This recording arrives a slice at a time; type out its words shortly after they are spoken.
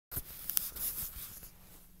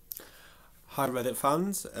Hi Reddit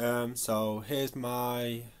fans, so here's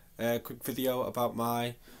my quick video about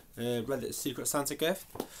my Reddit Secret Santa gift.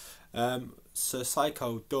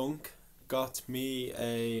 Sirsychodunk got me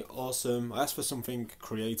I asked for something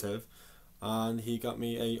creative, and he got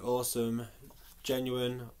me a awesome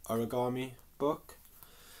genuine origami book.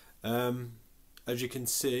 As you can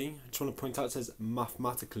see, I just want to point out it says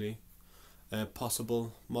mathematically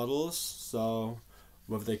possible models, so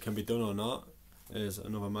whether they can be done or not is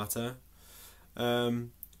another matter.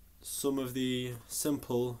 Some of the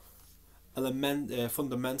simple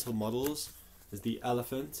fundamental models is the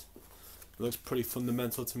elephant. It looks pretty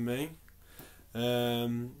fundamental to me.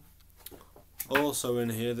 Also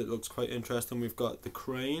in here that looks quite interesting, we've got the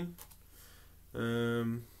crane.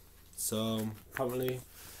 So apparently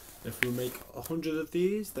if we make 100 of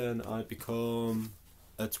these, then I become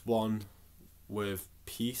at one with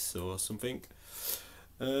peace or something.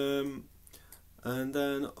 And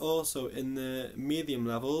then also in the medium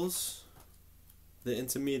levels, the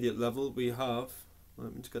intermediate level, we have,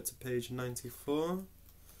 let me just get to page 94,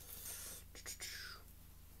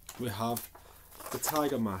 we have the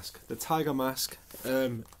tiger mask. The tiger mask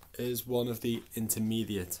is one of the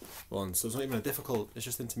intermediate ones, so it's not even a difficult, it's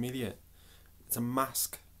just intermediate. It's a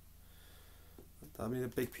mask. I need a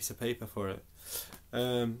big piece of paper for it.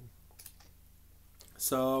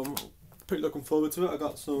 So I'm pretty looking forward to it. I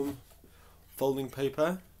got some folding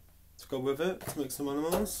paper to go with it to make some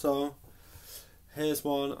animals. So here's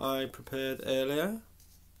one I prepared earlier.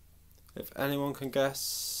 If anyone can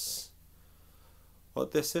guess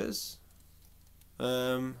what this is,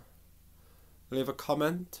 leave a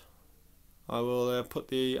comment. I will put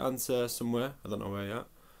the answer somewhere. I don't know where yet.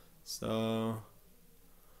 So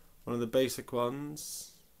one of the basic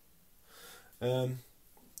ones.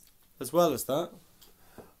 As well as that,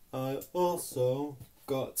 I also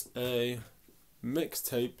got a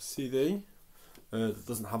mixtape CD that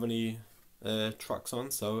doesn't have any tracks on,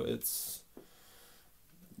 so it's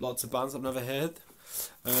lots of bands I've never heard,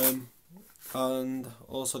 and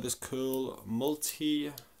also this cool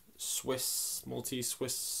multi-Swiss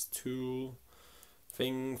tool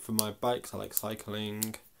thing for my bikes. I like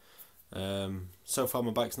cycling. So far my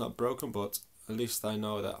bike's not broken, but at least I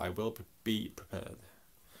know that I will be prepared.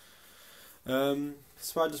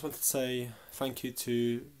 So I just wanted to say thank you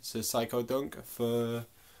to sirsychodunk for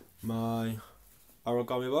my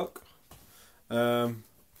origami book.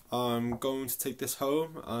 I'm going to take this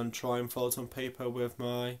home and try and fold some paper with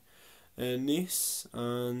my niece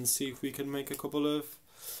and see if we can make a couple of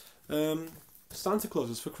Santa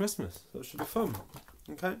Clauses for Christmas. That should be fun.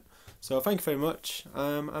 Okay, so thank you very much,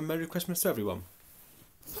 and Merry Christmas to everyone.